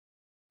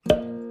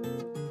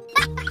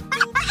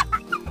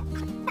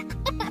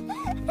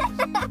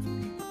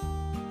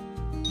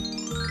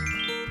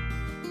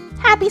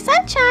Happy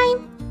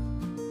Sunshine!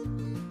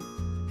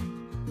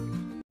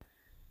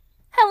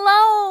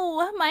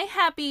 Hello, my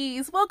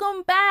happies!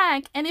 Welcome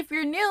back! And if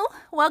you're new,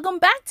 welcome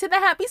back to the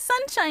Happy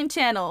Sunshine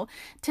channel.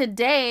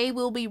 Today,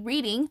 we'll be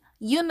reading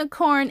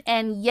Unicorn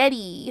and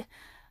Yeti,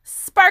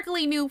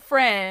 Sparkly New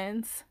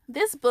Friends.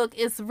 This book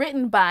is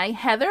written by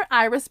Heather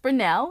Iris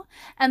Burnell,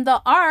 and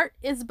the art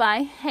is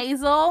by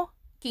Hazel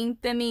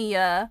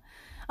Quintanilla.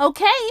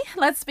 Okay,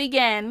 let's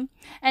begin.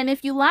 And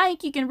if you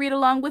like, you can read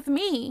along with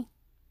me.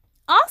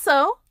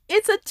 Also,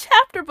 it's a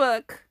chapter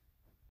book.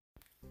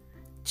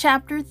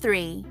 Chapter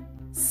 3,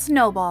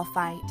 Snowball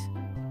Fight.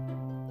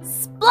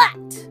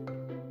 Splat!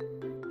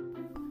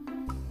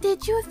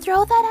 Did you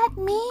throw that at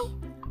me?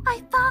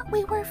 I thought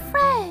we were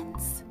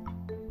friends.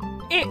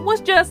 It was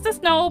just a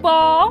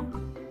snowball.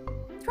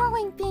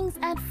 Throwing things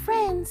at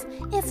friends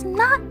is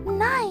not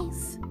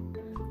nice.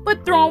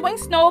 But throwing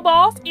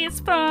snowballs is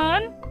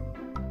fun.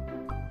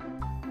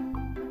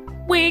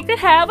 We could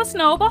have a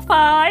snowball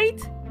fight.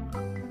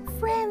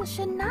 Friends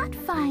should not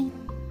fight.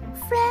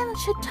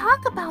 Friends should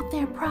talk about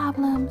their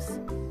problems.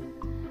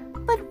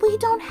 But we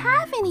don't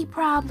have any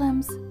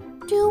problems,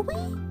 do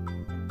we?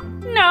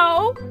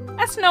 No,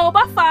 a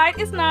snowball fight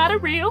is not a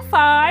real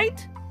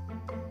fight.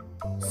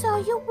 So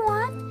you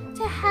want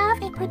to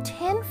have a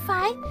pretend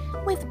fight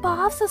with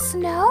balls of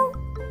snow?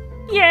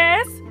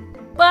 Yes,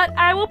 but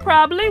I will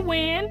probably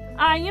win.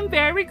 I am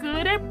very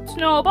good at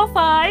snowball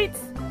fights.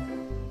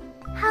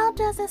 How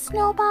does a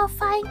snowball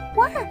fight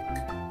work?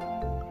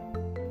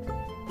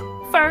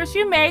 First,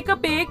 you make a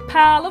big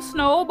pile of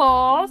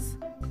snowballs.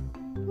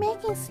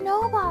 Making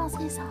snowballs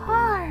is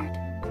hard.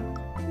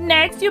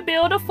 Next, you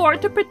build a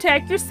fort to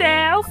protect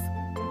yourself.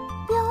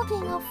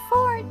 Building a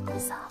fort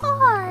is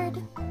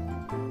hard.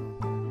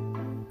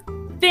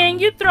 Then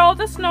you throw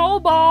the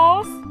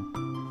snowballs.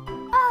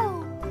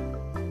 Oh.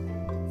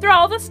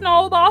 Throw the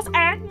snowballs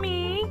at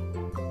me.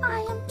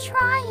 I am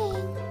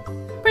trying.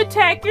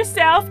 Protect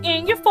yourself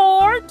in your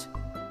fort.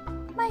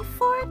 My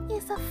fort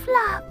is a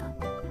flop.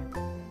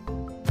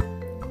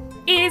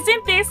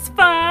 Isn't this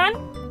fun?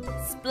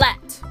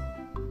 Splat.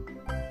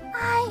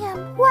 I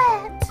am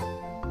wet.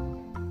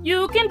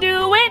 You can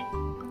do it.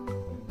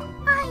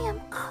 I am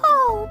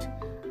cold.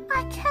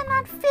 I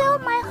cannot feel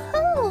my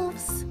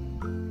hooves.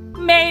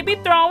 Maybe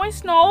throwing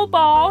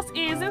snowballs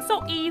isn't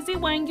so easy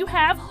when you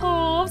have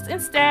hooves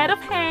instead of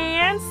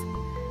hands.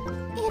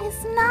 It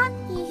is not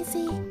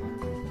easy.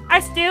 I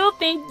still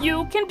think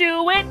you can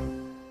do it.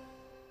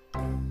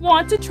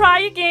 Want to try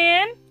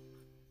again?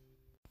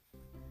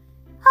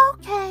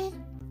 Okay,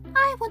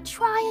 I will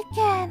try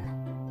again.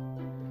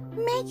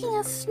 Making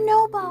a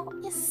snowball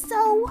is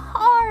so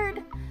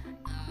hard.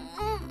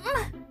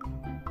 I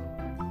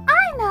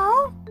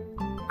know.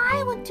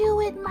 I will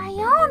do it my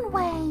own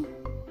way.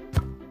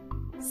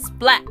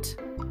 Splat.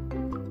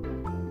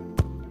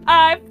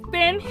 I've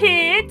been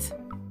hit.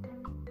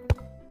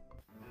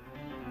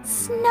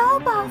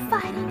 Snowball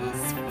fighting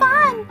is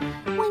fun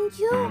when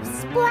you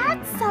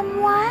splat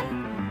someone.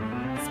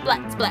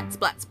 Splat, splat,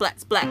 splat,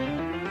 splat, splat.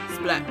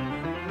 Splat.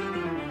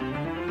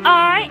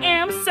 I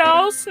am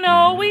so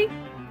snowy.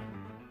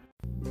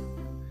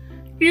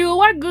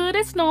 You are good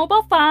at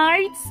snowball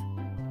fights.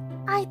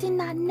 I did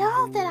not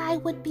know that I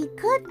would be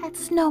good at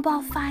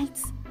snowball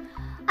fights.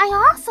 I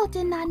also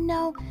did not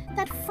know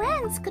that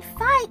friends could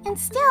fight and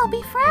still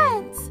be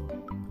friends.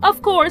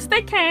 Of course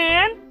they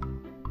can.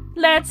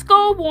 Let's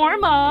go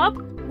warm up.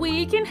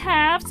 We can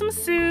have some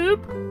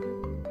soup.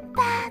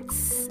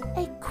 That's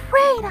a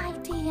great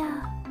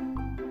idea.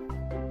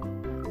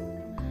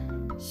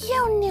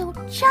 You knew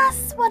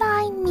just what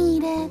I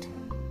needed.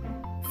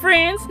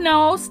 Friends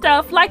know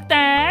stuff like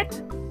that.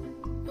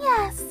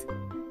 Yes,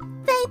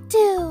 they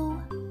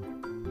do.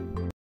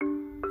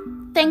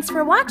 Thanks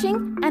for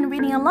watching and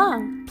reading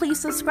along. Please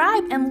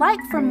subscribe and like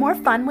for more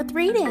fun with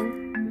reading.